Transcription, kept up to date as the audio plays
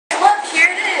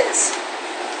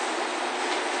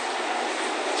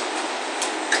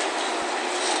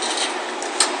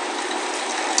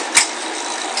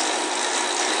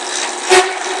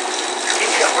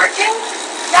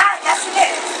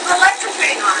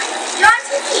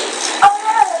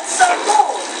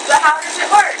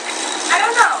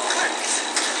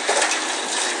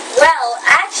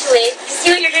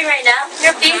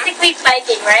basically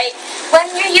biking, right? When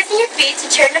you're using your feet to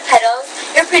turn the pedals,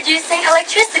 you're producing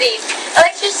electricity.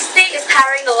 Electricity is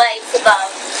powering the lights above.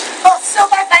 Oh, so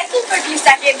by biking for a few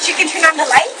seconds, you can turn on the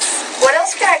lights? What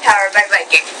else can I power by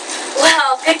biking?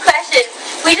 Wow, good question.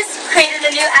 We just created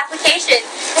a new application.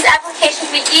 This application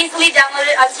can be easily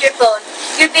downloaded onto your phone.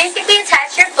 You basically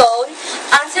attach your phone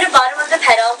onto the bottom of the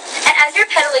pedal, and as you're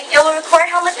pedaling, it will record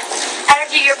how much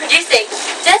energy you're producing.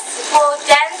 This will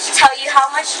then tell you how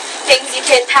much things you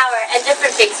can power and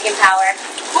different things you can power.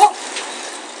 Cool.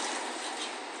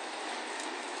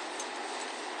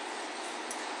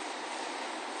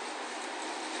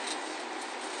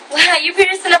 Wow, you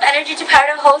produce enough energy to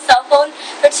power the whole cell phone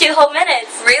for 2 whole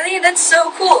minutes. Really? That's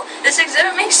so cool. This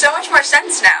exhibit makes so much more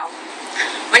sense now.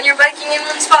 When you're biking in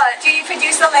one spot, Do you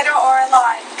produce a letter or a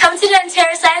line?